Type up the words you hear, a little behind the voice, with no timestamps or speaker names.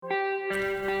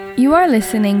You are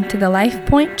listening to the Life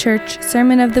Point Church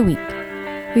Sermon of the Week.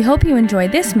 We hope you enjoy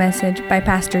this message by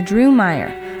Pastor Drew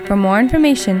Meyer. For more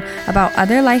information about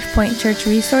other Life Point Church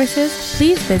resources,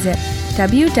 please visit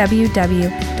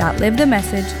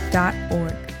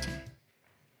www.livethemessage.org.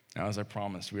 Now, as I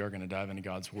promised, we are going to dive into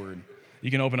God's Word. You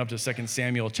can open up to 2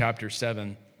 Samuel chapter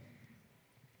 7.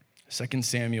 2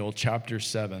 Samuel chapter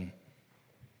 7.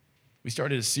 We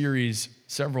started a series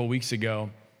several weeks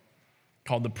ago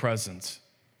called The Presence.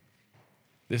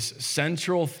 This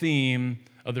central theme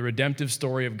of the redemptive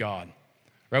story of God.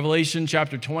 Revelation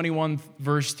chapter 21,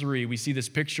 verse 3, we see this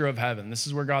picture of heaven. This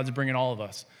is where God's bringing all of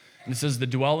us. And it says, the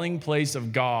dwelling place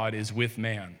of God is with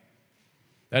man.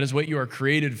 That is what you are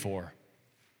created for.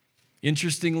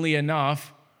 Interestingly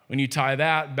enough, when you tie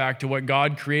that back to what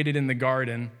God created in the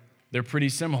garden, they're pretty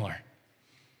similar.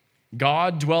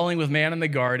 God dwelling with man in the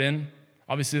garden,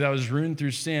 obviously that was ruined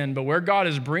through sin, but where God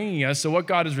is bringing us, so what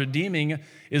God is redeeming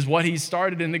is what he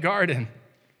started in the garden.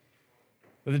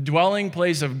 The dwelling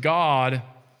place of God,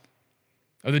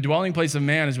 or the dwelling place of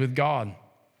man is with God.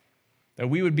 That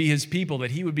we would be his people,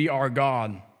 that he would be our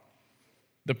God,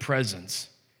 the presence.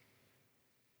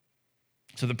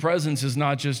 So the presence is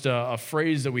not just a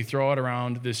phrase that we throw out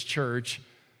around this church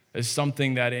as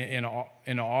something that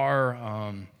in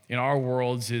our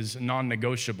worlds is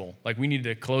non-negotiable. Like we need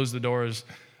to close the doors,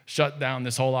 shut down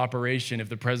this whole operation if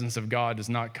the presence of God does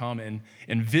not come and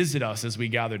visit us as we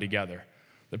gather together.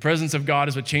 The presence of God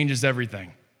is what changes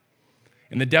everything.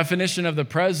 And the definition of the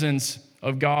presence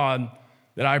of God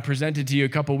that I presented to you a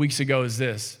couple weeks ago is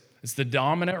this. It's the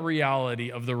dominant reality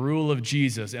of the rule of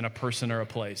Jesus in a person or a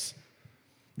place.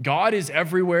 God is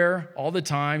everywhere all the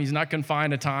time. He's not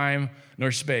confined to time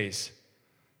nor space.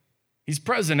 He's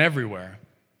present everywhere.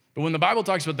 But when the Bible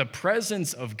talks about the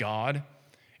presence of God,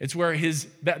 it's where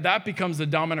that becomes the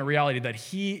dominant reality, that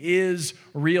he is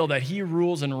real, that he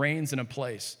rules and reigns in a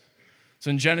place. So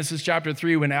in Genesis chapter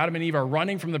 3, when Adam and Eve are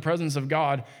running from the presence of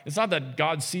God, it's not that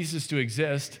God ceases to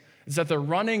exist, it's that they're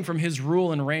running from his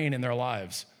rule and reign in their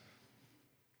lives.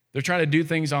 They're trying to do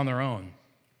things on their own.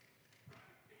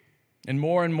 And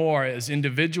more, as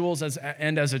individuals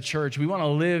and as a church, we want to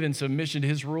live in submission to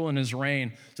his rule and his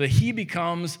reign so that he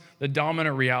becomes the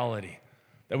dominant reality,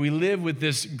 that we live with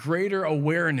this greater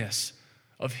awareness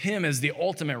of him as the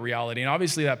ultimate reality. And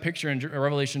obviously that picture in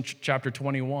Revelation chapter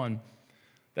 21,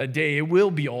 that day, it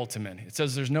will be ultimate. It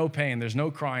says there's no pain, there's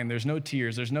no crying, there's no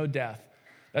tears, there's no death.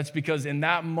 That's because in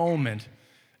that moment,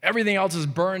 everything else is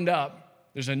burned up.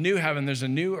 There's a new heaven, there's a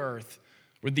new earth,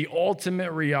 where the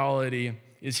ultimate reality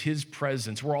is his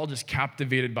presence. We're all just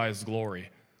captivated by his glory.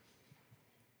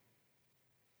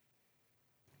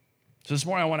 So this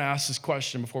morning I want to ask this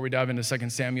question before we dive into 2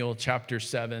 Samuel chapter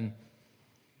 7.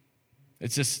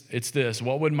 It's this.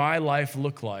 What would my life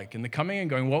look like? In the coming and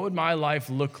going, what would my life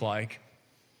look like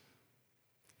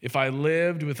if I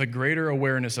lived with a greater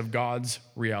awareness of God's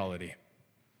reality?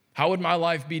 How would my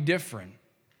life be different?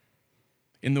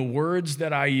 In the words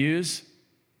that I use,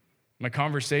 my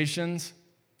conversations,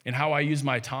 in how I use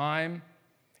my time,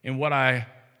 in what I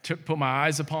put my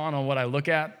eyes upon, on what I look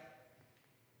at?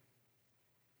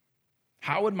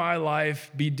 How would my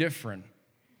life be different?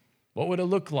 What would it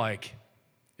look like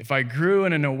if I grew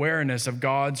in an awareness of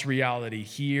God's reality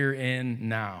here and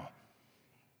now?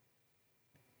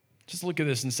 Just look at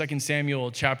this in 2 Samuel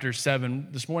chapter 7.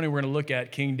 This morning we're going to look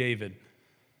at King David.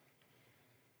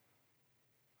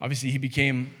 Obviously, he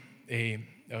became a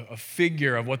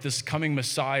figure of what this coming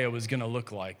Messiah was going to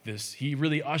look like. He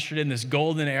really ushered in this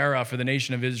golden era for the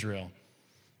nation of Israel.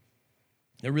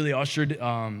 It really ushered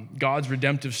God's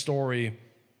redemptive story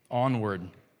onward.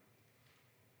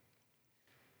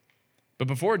 But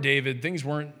before David, things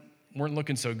weren't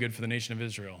looking so good for the nation of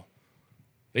Israel.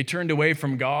 They turned away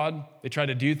from God. They tried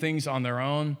to do things on their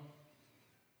own.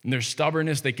 In their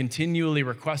stubbornness, they continually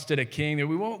requested a king.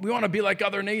 We want to be like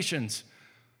other nations.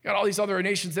 Got all these other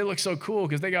nations, they look so cool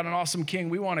because they got an awesome king.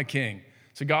 We want a king.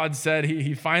 So God said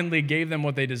he finally gave them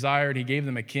what they desired. He gave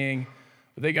them a king.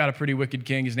 But they got a pretty wicked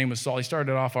king. His name was Saul. He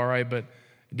started off all right, but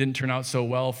it didn't turn out so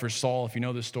well for Saul, if you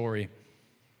know the story.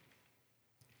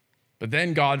 But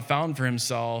then God found for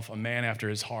himself a man after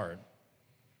his heart.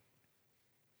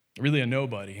 Really a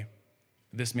nobody,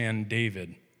 this man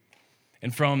David.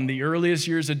 And from the earliest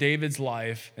years of David's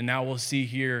life, and now we'll see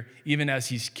here, even as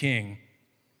he's king,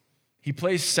 he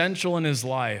placed central in his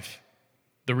life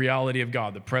the reality of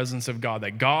God, the presence of God,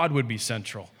 that God would be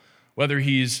central. Whether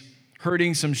he's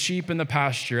herding some sheep in the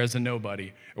pasture as a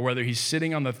nobody, or whether he's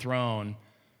sitting on the throne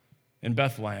in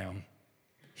Bethlehem,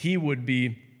 he would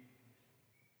be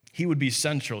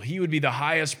central. He would be the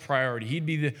highest priority.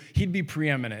 He'd be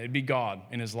preeminent. It'd be God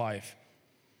in his life.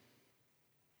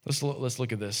 Let's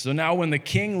look at this. So now when the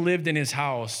king lived in his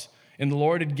house, and the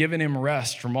Lord had given him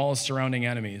rest from all his surrounding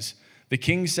enemies, the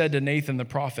king said to Nathan the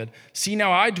prophet, "See,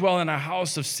 now I dwell in a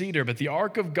house of cedar, but the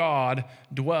ark of God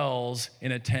dwells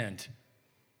in a tent."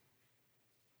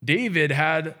 David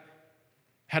had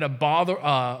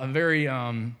a very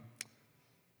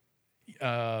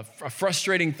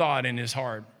frustrating thought in his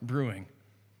heart brewing.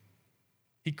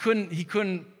 He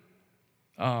couldn't.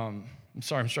 I'm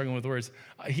sorry, I'm struggling with words.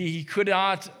 He could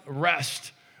not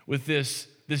rest with this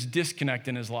disconnect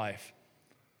in his life.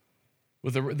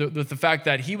 With the fact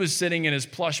that he was sitting in his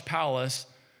plush palace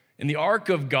in the ark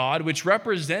of God, which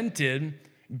represented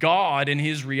God in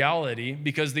his reality,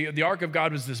 because the ark of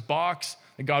God was this box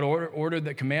that God ordered,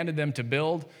 that commanded them to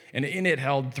build, and in it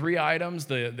held three items: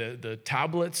 the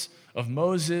tablets of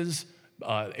Moses,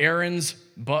 Aaron's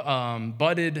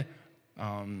budded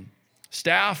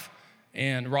staff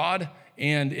and rod,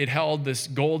 and it held this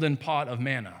golden pot of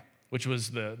manna, which was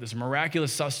this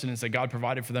miraculous sustenance that God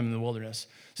provided for them in the wilderness.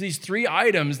 So these three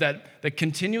items that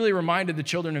continually reminded the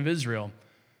children of Israel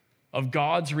of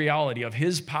God's reality, of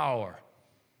his power,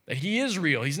 that he is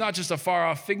real. He's not just a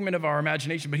far-off figment of our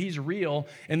imagination, but he's real.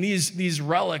 And these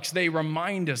relics, they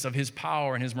remind us of his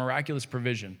power and his miraculous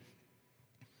provision.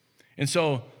 And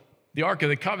so the Ark of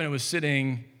the Covenant was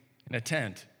sitting in a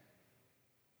tent.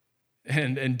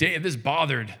 And this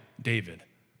bothered David.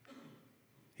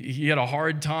 He had a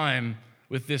hard time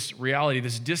with this reality,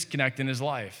 this disconnect in his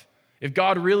life. If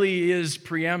God really is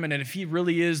preeminent, if he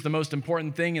really is the most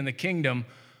important thing in the kingdom,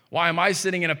 why am I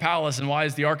sitting in a palace, and why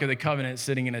is the Ark of the Covenant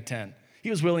sitting in a tent?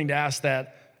 He was willing to ask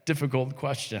that difficult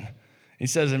question. He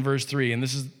says in verse 3, and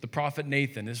this is the prophet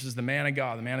Nathan, this is the man of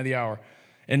God, the man of the hour.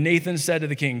 And Nathan said to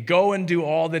the king, "Go and do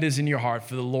all that is in your heart,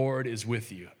 for the Lord is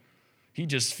with you." He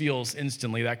just feels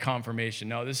instantly that confirmation.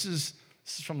 No, this is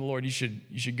from the Lord. You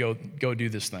should go do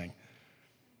this thing.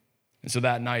 And so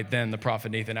that night, then the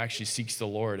prophet Nathan actually seeks the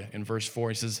Lord. In verse 4,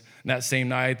 he says, "And that same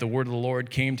night, the word of the Lord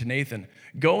came to Nathan.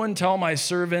 Go and tell my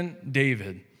servant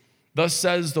David, thus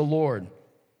says the Lord,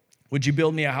 would you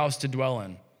build me a house to dwell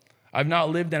in? I've not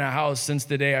lived in a house since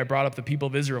the day I brought up the people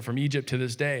of Israel from Egypt to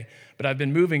this day, but I've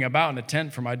been moving about in a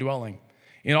tent for my dwelling.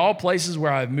 In all places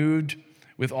where I've moved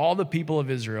with all the people of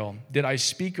Israel, did I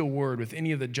speak a word with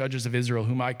any of the judges of Israel,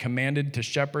 whom I commanded to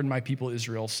shepherd my people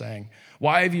Israel, saying,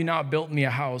 why have you not built me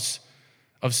a house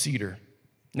of cedar?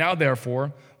 Now,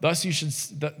 therefore, thus you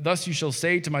shall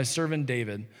say to my servant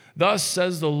David, thus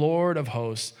says the Lord of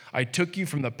hosts, I took you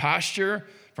from the pasture,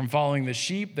 from following the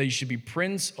sheep, that you should be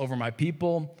prince over my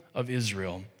people of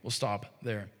Israel." We'll stop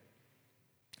there.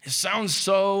 It sounds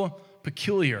so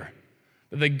peculiar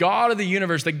that the God of the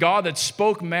universe, the God that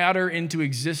spoke matter into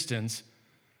existence,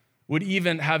 would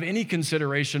even have any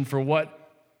consideration for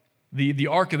what the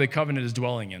Ark of the Covenant is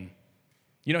dwelling in.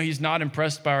 You know, he's not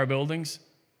impressed by our buildings.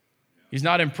 He's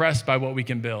not impressed by what we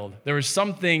can build. There was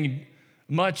something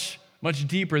much, much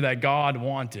deeper that God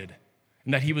wanted,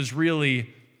 and that he was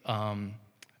really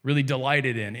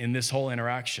delighted in this whole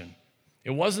interaction. It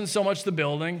wasn't so much the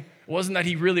building. It wasn't that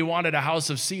he really wanted a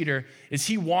house of cedar. It's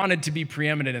he wanted to be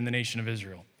preeminent in the nation of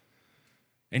Israel.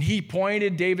 And he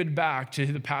pointed David back to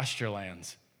the pasture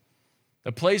lands,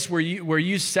 the place where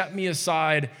you set me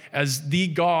aside as the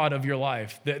God of your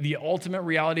life, the ultimate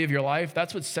reality of your life.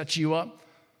 That's what sets you up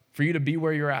for you to be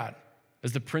where you're at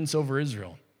as the prince over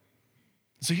Israel.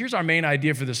 So here's our main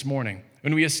idea for this morning.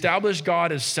 When we establish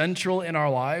God as central in our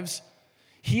lives,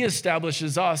 he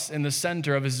establishes us in the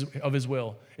center of his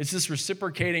will. It's this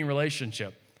reciprocating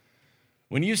relationship.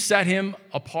 When you set him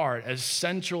apart as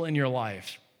central in your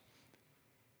life,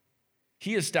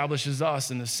 he establishes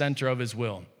us in the center of his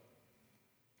will.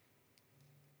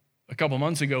 A couple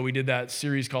months ago, we did that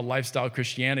series called Lifestyle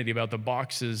Christianity about the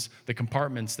boxes, the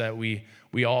compartments that we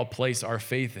all place our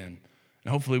faith in.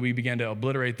 And hopefully we began to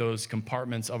obliterate those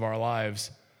compartments of our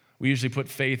lives. We usually put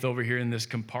faith over here in this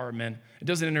compartment. It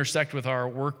doesn't intersect with our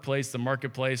workplace, the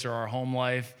marketplace, or our home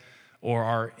life, or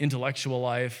our intellectual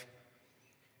life.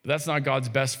 But that's not God's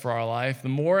best for our life. The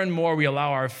more and more we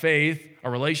allow our faith, our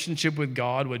relationship with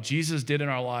God, what Jesus did in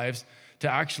our lives, to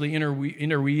actually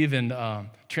interweave and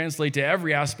translate to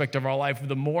every aspect of our life,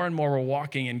 the more and more we're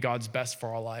walking in God's best for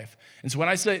our life. And so when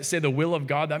I say the will of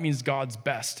God, that means God's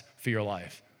best for your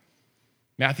life.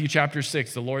 Matthew chapter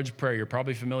 6, the Lord's Prayer, you're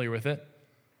probably familiar with it,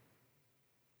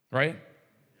 right?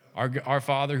 Our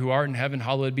Father who art in heaven,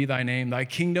 hallowed be thy name. Thy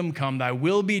kingdom come, thy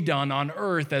will be done on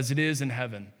earth as it is in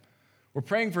heaven. We're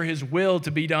praying for his will to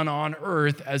be done on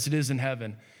earth as it is in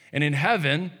heaven. And in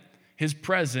heaven, his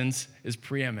presence is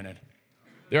preeminent.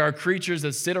 There are creatures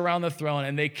that sit around the throne,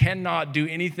 and they cannot do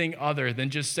anything other than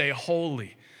just say,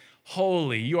 holy,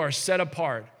 holy, you are set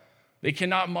apart. They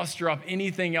cannot muster up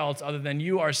anything else other than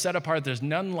you are set apart. There's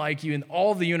none like you in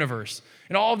all the universe,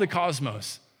 in all of the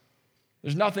cosmos.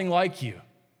 There's nothing like you.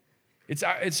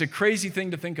 It's a crazy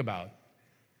thing to think about.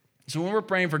 So when we're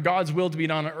praying for God's will to be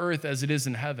done on earth as it is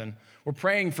in heaven, we're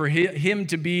praying for him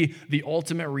to be the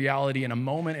ultimate reality in a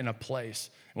moment, in a place.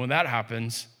 And when that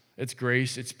happens, it's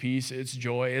grace, it's peace, it's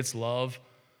joy, it's love.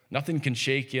 Nothing can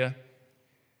shake you.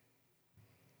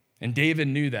 And David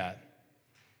knew that.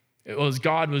 It was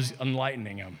God was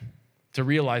enlightening him to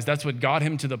realize that's what got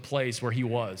him to the place where he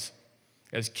was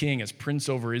as king, as prince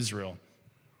over Israel,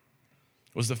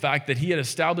 was the fact that he had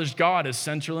established God as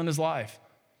central in his life.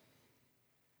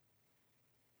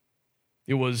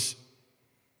 It was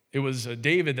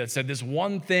David that said, this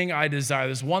one thing I desire,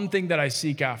 this one thing that I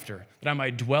seek after, that I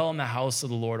might dwell in the house of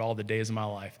the Lord all the days of my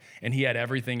life. And he had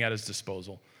everything at his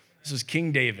disposal. This is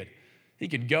King David. He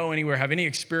could go anywhere, have any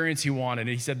experience he wanted. And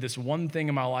he said, this one thing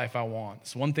in my life I want,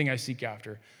 this one thing I seek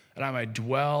after, that I might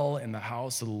dwell in the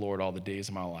house of the Lord all the days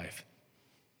of my life.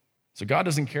 So God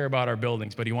doesn't care about our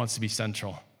buildings, but he wants to be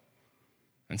central.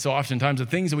 And so oftentimes the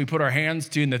things that we put our hands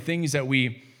to and the things that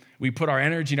we put our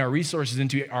energy and our resources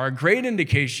into are a great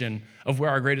indication of where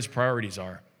our greatest priorities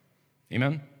are.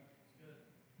 Amen?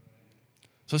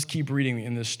 So let's keep reading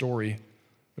in this story.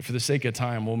 But for the sake of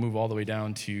time, we'll move all the way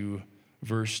down to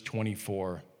verse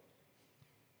 24.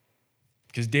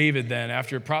 Because David then,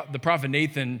 after the prophet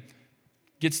Nathan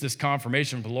gets this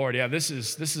confirmation from the Lord, yeah, this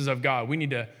is of God. We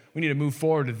need to move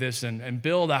forward with this and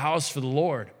build a house for the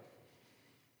Lord.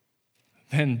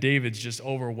 Then David's just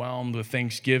overwhelmed with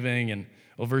thanksgiving. And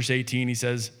verse 18, it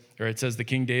says, the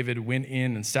King David went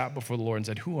in and sat before the Lord and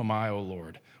said, who am I, O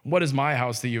Lord? What is my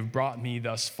house that you've brought me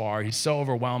thus far? He's so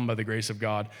overwhelmed by the grace of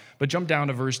God. But jump down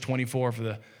to verse 24 for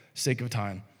the sake of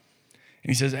time. And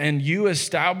he says, and you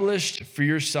established for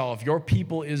yourself your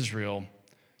people Israel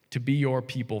to be your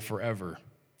people forever.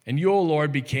 And you, O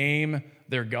Lord, became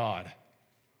their God.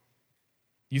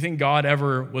 You think God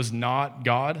ever was not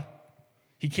God?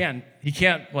 He can't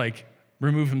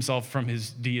remove himself from his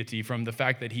deity, from the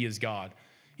fact that he is God.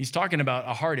 He's talking about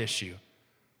a heart issue.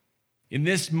 In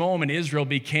this moment,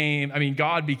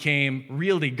 God became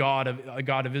really a God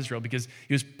of Israel because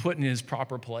he was put in his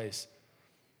proper place,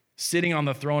 sitting on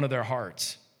the throne of their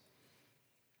hearts.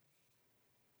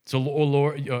 So, O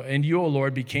Lord, and you, O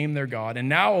Lord, became their God. And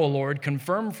now, O Lord,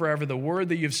 confirm forever the word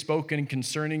that you have spoken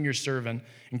concerning your servant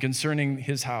and concerning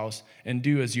his house, and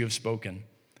do as you have spoken.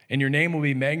 And your name will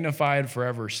be magnified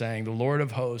forever, saying, the Lord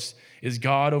of hosts is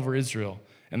God over Israel,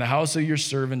 and the house of your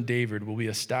servant David will be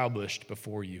established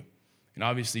before you. And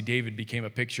obviously, David became a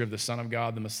picture of the Son of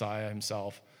God, the Messiah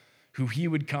himself, who he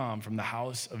would come from the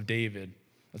house of David.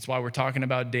 That's why we're talking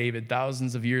about David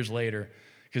thousands of years later,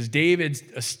 because David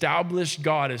established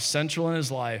God as central in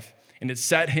his life, and it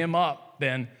set him up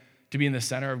then to be in the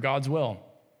center of God's will,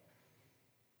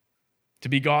 to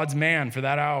be God's man for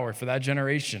that hour, for that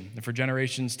generation, and for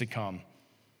generations to come.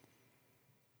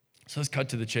 So let's cut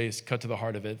to the chase, cut to the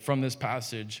heart of it. From this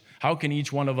passage, how can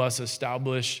each one of us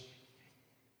establish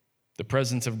the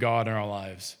presence of God in our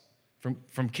lives?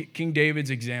 From King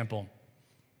David's example,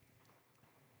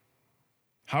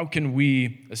 how can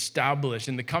we establish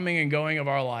in the coming and going of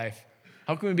our life,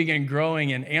 how can we begin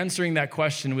growing and answering that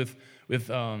question with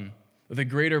a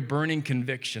greater burning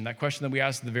conviction, that question that we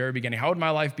asked at the very beginning? How would my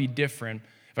life be different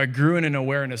if I grew in an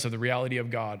awareness of the reality of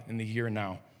God in the here and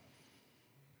now?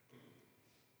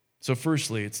 So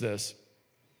firstly, it's this.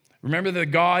 Remember that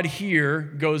God here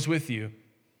goes with you.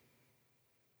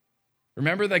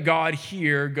 Remember that God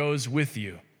here goes with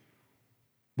you.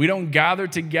 We don't gather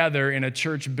together in a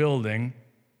church building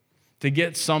to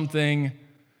get something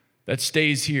that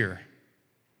stays here.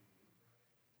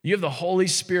 You have the Holy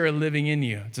Spirit living in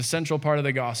you. It's a central part of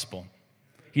the gospel.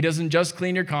 He doesn't just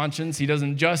clean your conscience. He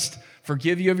doesn't just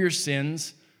forgive you of your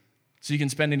sins so you can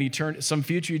spend some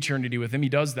future eternity with him. He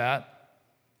does that.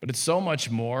 But it's so much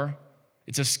more.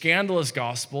 It's a scandalous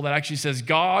gospel that actually says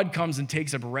God comes and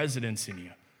takes up residence in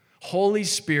you. Holy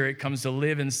Spirit comes to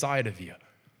live inside of you.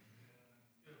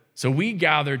 So we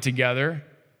gather together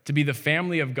to be the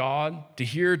family of God, to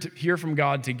hear from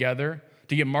God together,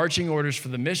 to get marching orders for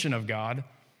the mission of God.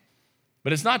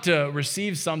 But it's not to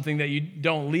receive something that you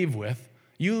don't leave with.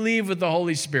 You leave with the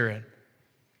Holy Spirit.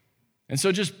 And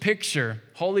so just picture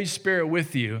Holy Spirit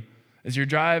with you as you're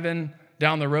driving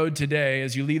down the road today,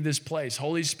 as you leave this place.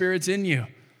 Holy Spirit's in you.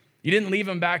 You didn't leave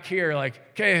him back here like,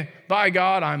 okay, bye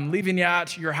God, I'm leaving you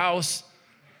at your house,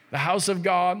 the house of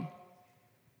God.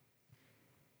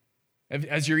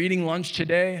 As you're eating lunch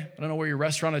today, I don't know where your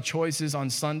restaurant of choice is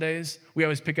on Sundays. We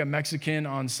always pick up Mexican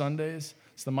on Sundays.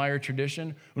 It's the Meyer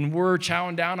tradition. When we're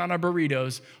chowing down on our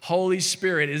burritos, Holy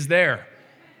Spirit is there.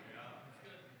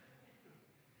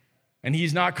 And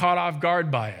he's not caught off guard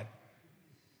by it.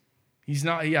 He's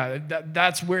not,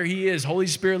 that's where he is. Holy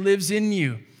Spirit lives in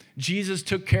you. Jesus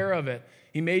took care of it.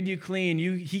 He made you clean.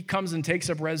 He comes and takes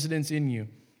up residence in you.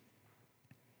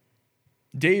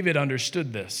 David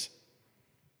understood this.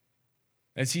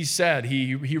 As he said,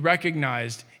 he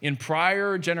recognized in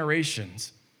prior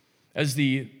generations, as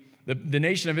the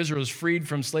nation of Israel was freed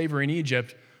from slavery in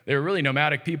Egypt, they were really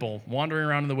nomadic people wandering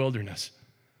around in the wilderness.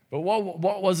 But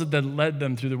what was it that led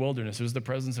them through the wilderness? It was the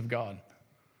presence of God.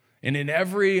 And in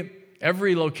every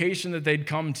location that they'd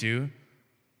come to,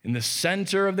 in the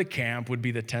center of the camp would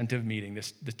be the tent of meeting,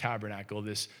 the tabernacle,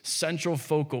 this central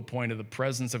focal point of the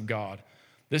presence of God.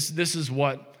 This is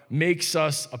what makes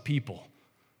us a people.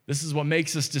 This is what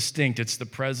makes us distinct. It's the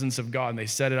presence of God. And they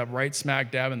set it up right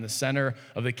smack dab in the center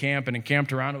of the camp, and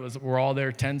encamped around it were all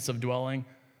their tents of dwelling.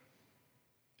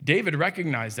 David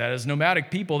recognized that as nomadic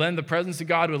people, then the presence of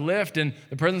God would lift, and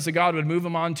the presence of God would move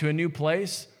them on to a new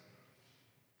place.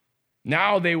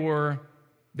 Now they were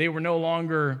no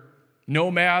longer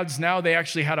nomads. Now they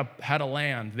actually had a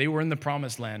land. They were in the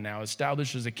promised land now,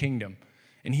 established as a kingdom.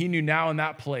 And he knew now in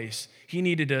that place, he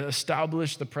needed to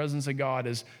establish the presence of God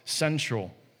as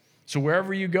central. So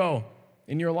wherever you go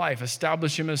in your life,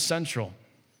 establish him as central.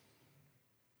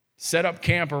 Set up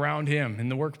camp around him in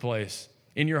the workplace,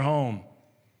 in your home.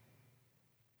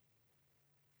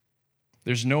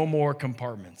 There's no more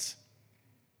compartments.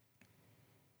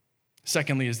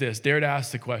 Secondly is this, dare to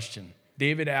ask the question.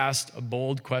 David asked a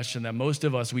bold question that most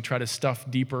of us, we try to stuff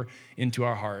deeper into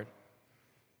our heart.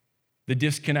 The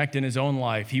disconnect in his own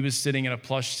life. He was sitting in a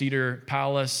plush cedar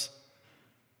palace.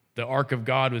 The ark of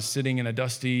God was sitting in a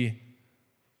dusty,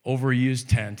 overused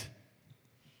tent.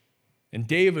 And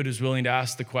David is willing to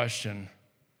ask the question,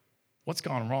 what's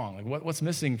gone wrong? Like what's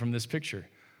missing from this picture?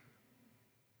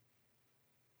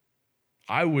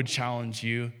 I would challenge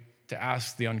you to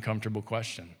ask the uncomfortable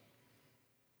question.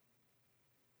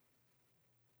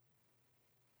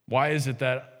 Why is it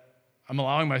that I'm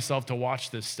allowing myself to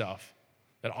watch this stuff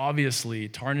that obviously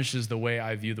tarnishes the way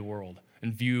I view the world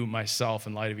and view myself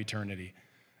in light of eternity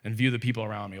and view the people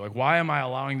around me? Like, why am I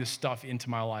allowing this stuff into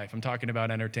my life? I'm talking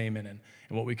about entertainment and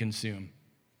what we consume.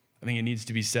 I think it needs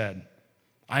to be said.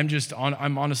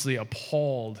 I'm honestly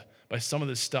appalled by some of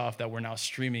the stuff that we're now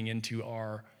streaming into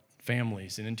our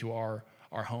families and into our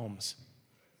homes.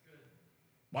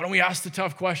 Why don't we ask the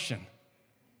tough question?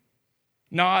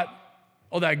 Not,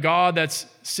 that God that's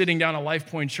sitting down at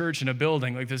Life Point Church in a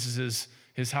building, like this is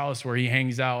his house where he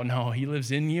hangs out. No, he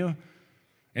lives in you.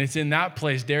 And it's in that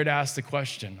place, dare to ask the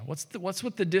question, what's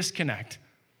with the disconnect?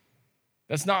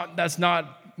 That's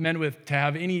not meant to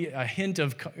have a hint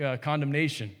of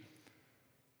condemnation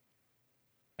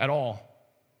at all.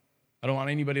 I don't want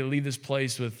anybody to leave this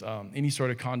place with any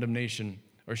sort of condemnation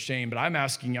or shame, but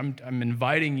I'm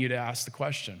inviting you to ask the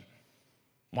question,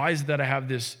 why is it that I have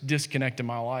this disconnect in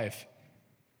my life?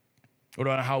 What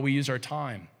about how we use our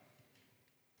time?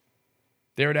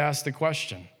 Dare to ask the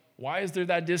question, why is there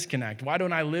that disconnect? Why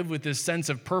don't I live with this sense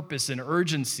of purpose and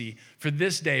urgency for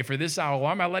this day, for this hour?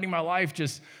 Why am I letting my life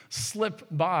just slip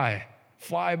by,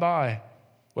 fly by?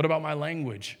 What about my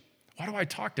language? Why do I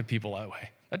talk to people that way?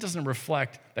 That doesn't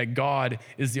reflect that God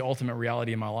is the ultimate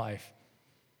reality in my life.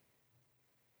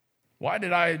 Why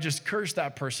did I just curse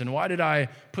that person? Why did I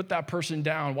put that person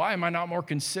down? Why am I not more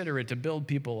considerate to build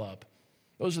people up?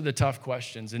 Those are the tough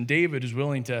questions, and David is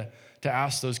willing to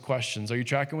ask those questions. Are you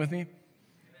tracking with me?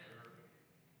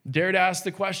 Dare to ask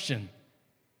the question.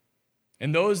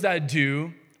 And those that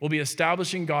do will be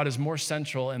establishing God as more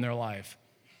central in their life.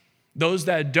 Those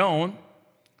that don't,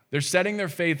 they're setting their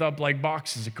faith up like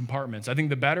boxes and compartments. I think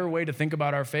the better way to think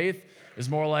about our faith is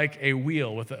more like a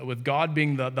wheel, with God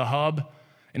being the hub,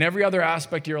 and every other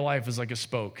aspect of your life is like a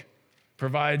spoke.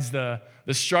 Provides the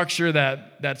structure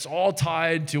that's all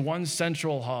tied to one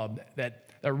central hub that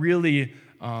really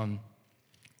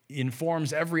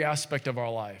informs every aspect of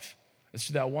our life. It's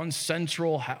that one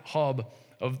central hub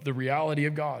of the reality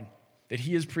of God, that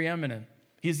he is preeminent.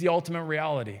 He's the ultimate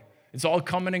reality. It's all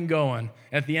coming and going.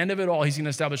 At the end of it all, he's going to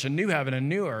establish a new heaven, a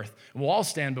new earth, and we'll all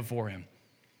stand before him,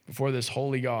 before this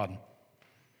holy God.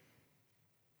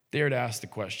 Dare to ask the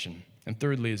question. And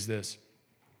thirdly is this,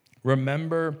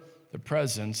 remember the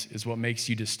presence is what makes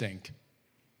you distinct.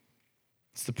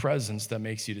 It's the presence that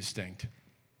makes you distinct.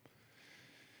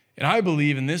 And I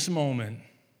believe in this moment,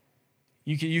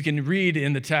 you can read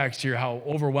in the text here how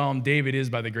overwhelmed David is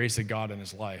by the grace of God in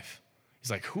his life.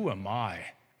 He's like, who am I?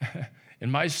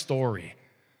 In my story,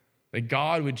 that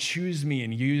God would choose me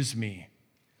and use me.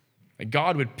 That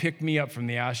God would pick me up from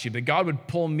the ash heap, that God would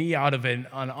pull me out of an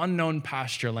unknown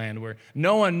pasture land where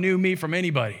no one knew me from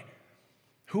anybody.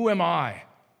 Who am I?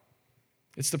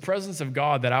 It's the presence of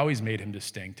God that always made him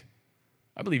distinct.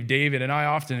 I believe David, and I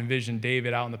often envision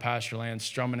David out in the pasture land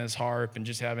strumming his harp and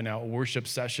just having a worship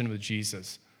session with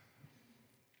Jesus.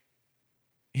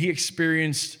 He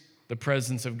experienced the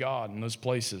presence of God in those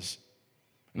places.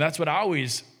 And that's what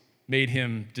always made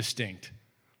him distinct.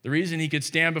 The reason he could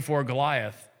stand before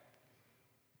Goliath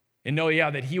and know,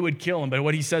 that he would kill him, but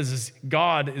what he says is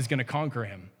God is going to conquer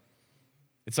him.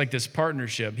 It's like this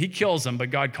partnership. He kills him, but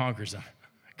God conquers him.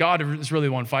 God is really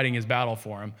the one fighting his battle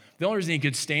for him. The only reason he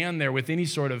could stand there with any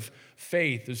sort of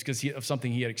faith is because of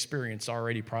something he had experienced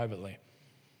already privately.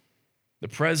 The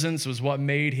presence was what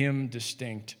made him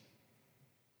distinct.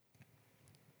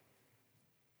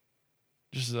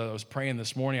 Just as I was praying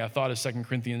this morning, I thought of 2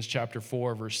 Corinthians chapter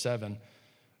 4, verse 7.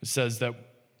 It says that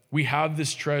we have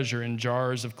this treasure in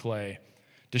jars of clay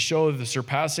to show that the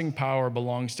surpassing power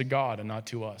belongs to God and not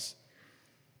to us.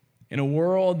 In a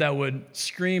world that would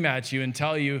scream at you and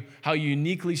tell you how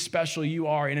uniquely special you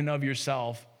are in and of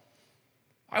yourself,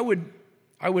 I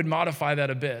would modify that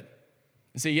a bit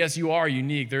and say, yes, you are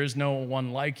unique. There is no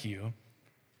one like you.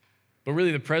 But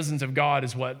really, the presence of God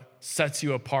is what sets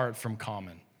you apart from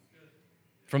common.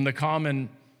 From the common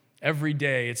every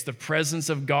day, it's the presence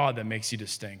of God that makes you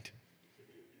distinct.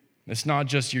 It's not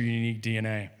just your unique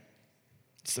DNA.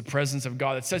 It's the presence of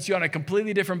God that sets you on a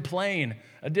completely different plane,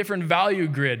 a different value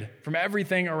grid from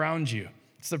everything around you.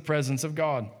 It's the presence of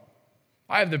God.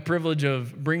 I have the privilege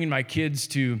of bringing my kids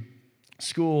to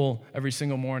school every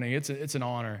single morning. It's an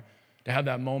honor to have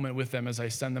that moment with them as I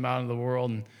send them out into the world.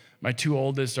 And my two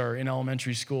oldest are in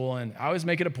elementary school, and I always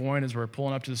make it a point as we're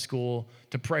pulling up to the school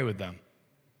to pray with them.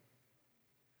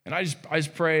 And I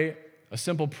just pray a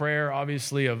simple prayer,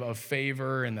 obviously, of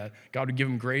favor and that God would give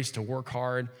them grace to work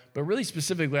hard. But really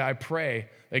specifically, I pray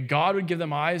that God would give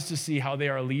them eyes to see how they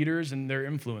are leaders and they're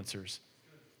influencers.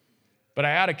 But I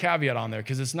add a caveat on there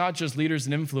because it's not just leaders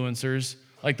and influencers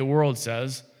like the world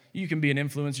says. You can be an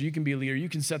influencer, you can be a leader, you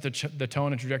can set the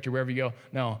tone and trajectory wherever you go.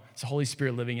 No, it's the Holy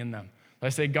Spirit living in them. I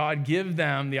say, God, give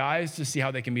them the eyes to see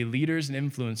how they can be leaders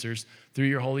and influencers through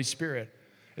your Holy Spirit.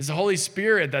 It's the Holy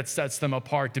Spirit that sets them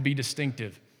apart to be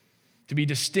distinctive, to be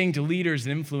distinct leaders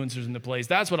and influencers in the place.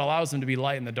 That's what allows them to be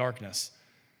light in the darkness.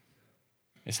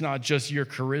 It's not just your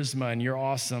charisma and your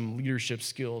awesome leadership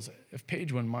skills. If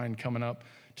Paige wouldn't mind coming up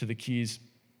to the keys.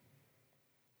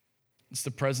 It's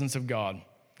the presence of God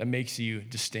that makes you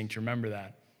distinct. Remember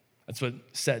that. That's what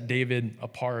set David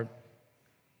apart.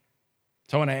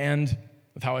 So I want to end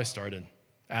with how I started,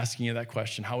 asking you that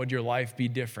question. How would your life be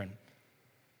different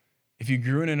if you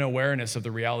grew in an awareness of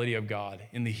the reality of God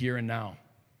in the here and now?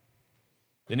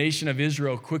 The nation of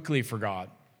Israel quickly forgot.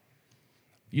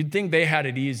 You'd think they had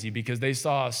it easy because they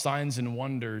saw signs and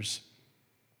wonders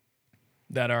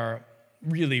that are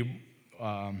really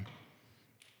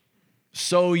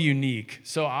so unique,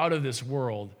 so out of this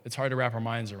world, it's hard to wrap our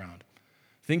minds around.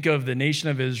 Think of the nation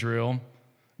of Israel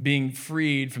being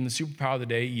freed from the superpower of the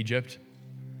day, Egypt.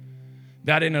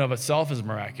 That in and of itself is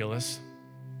miraculous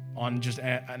on just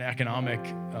an economic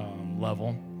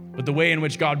level. But the way in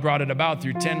which God brought it about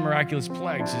through 10 miraculous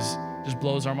plagues just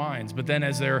blows our minds. But then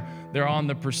as they're on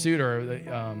the pursuit, or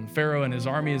Pharaoh and his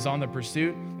army is on the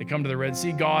pursuit, they come to the Red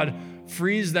Sea. God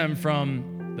frees them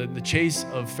from the chase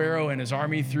of Pharaoh and his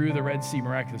army through the Red Sea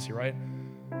miraculously, right?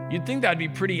 You'd think that'd be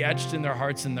pretty etched in their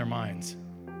hearts and their minds.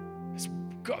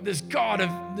 This God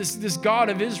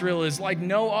of Israel is like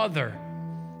no other.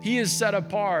 He is set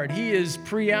apart. He is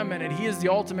preeminent. He is the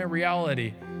ultimate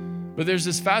reality. But there's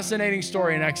this fascinating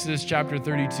story in Exodus chapter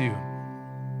 32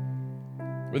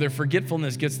 where their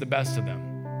forgetfulness gets the best of them,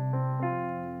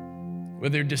 where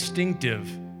their distinctive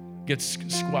gets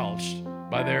squelched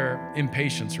by their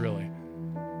impatience, really.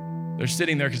 They're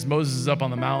sitting there because Moses is up on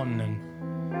the mountain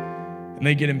and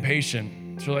they get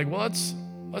impatient. So they're like, well,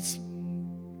 let's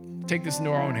take this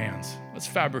into our own hands. Let's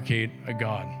fabricate a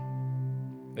god.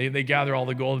 They gather all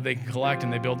the gold that they can collect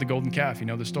and they build the golden calf. You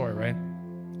know the story, right?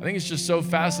 I think it's just so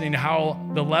fascinating how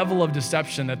the level of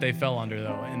deception that they fell under,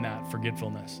 though, in that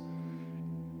forgetfulness.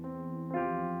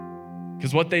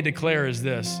 Because what they declare is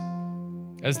this: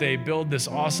 as they build this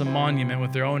awesome monument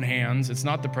with their own hands, it's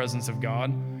not the presence of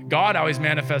God. God always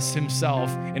manifests himself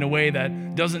in a way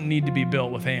that doesn't need to be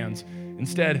built with hands.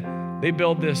 Instead, they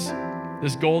build this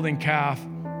golden calf,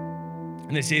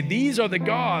 and they say, these are the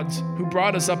gods who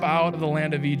brought us up out of the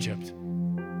land of Egypt.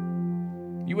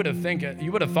 You would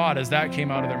have thought as that came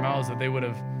out of their mouths that they would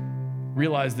have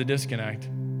realized the disconnect.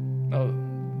 No,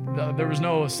 there was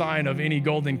no sign of any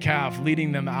golden calf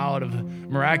leading them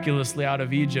miraculously out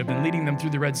of Egypt and leading them through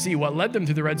the Red Sea. What led them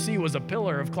through the Red Sea was a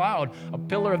pillar of cloud, a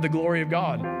pillar of the glory of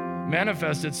God,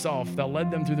 manifest itself that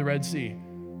led them through the Red Sea.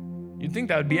 You'd think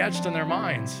that would be etched in their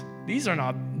minds. These are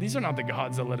not the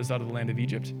gods that led us out of the land of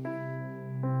Egypt.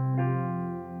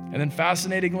 And then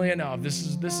fascinatingly enough, this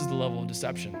is the level of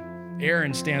deception.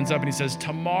 Aaron stands up and he says,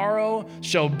 "Tomorrow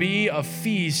shall be a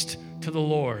feast to the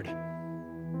Lord."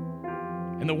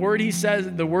 And the word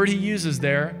he uses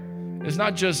there is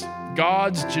not just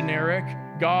God's generic,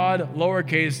 God,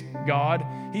 lowercase God.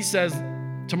 He says,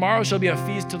 "Tomorrow shall be a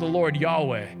feast to the Lord,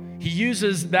 Yahweh." He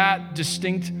uses that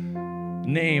distinct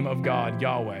name of God,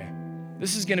 Yahweh.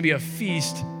 This is going to be a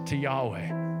feast to Yahweh.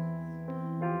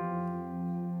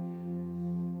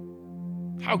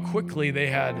 How quickly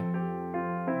they had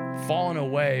fallen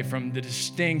away from the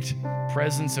distinct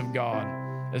presence of God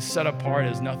as set apart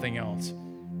as nothing else,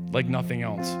 like nothing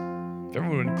else. If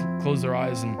everyone would close their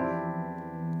eyes and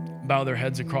bow their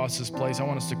heads across this place, I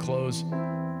want us to close.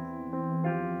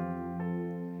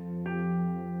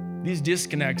 These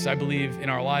disconnects, I believe, in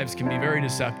our lives can be very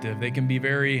deceptive. They can be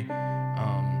very,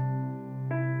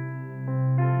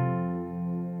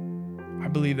 I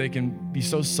believe they can be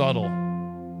so subtle.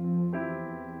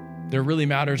 They're really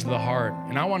matters of the heart.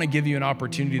 And I want to give you an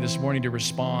opportunity this morning to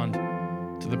respond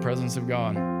to the presence of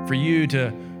God, for you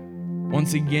to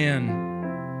once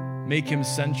again make him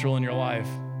central in your life,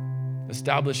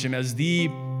 establish him as the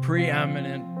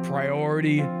preeminent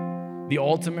priority, the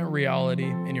ultimate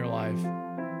reality in your life.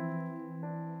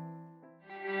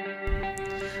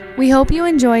 We hope you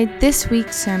enjoyed this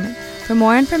week's sermon. For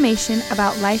more information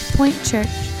about Life Point Church,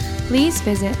 please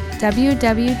visit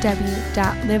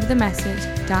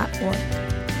www.livethemessage.org.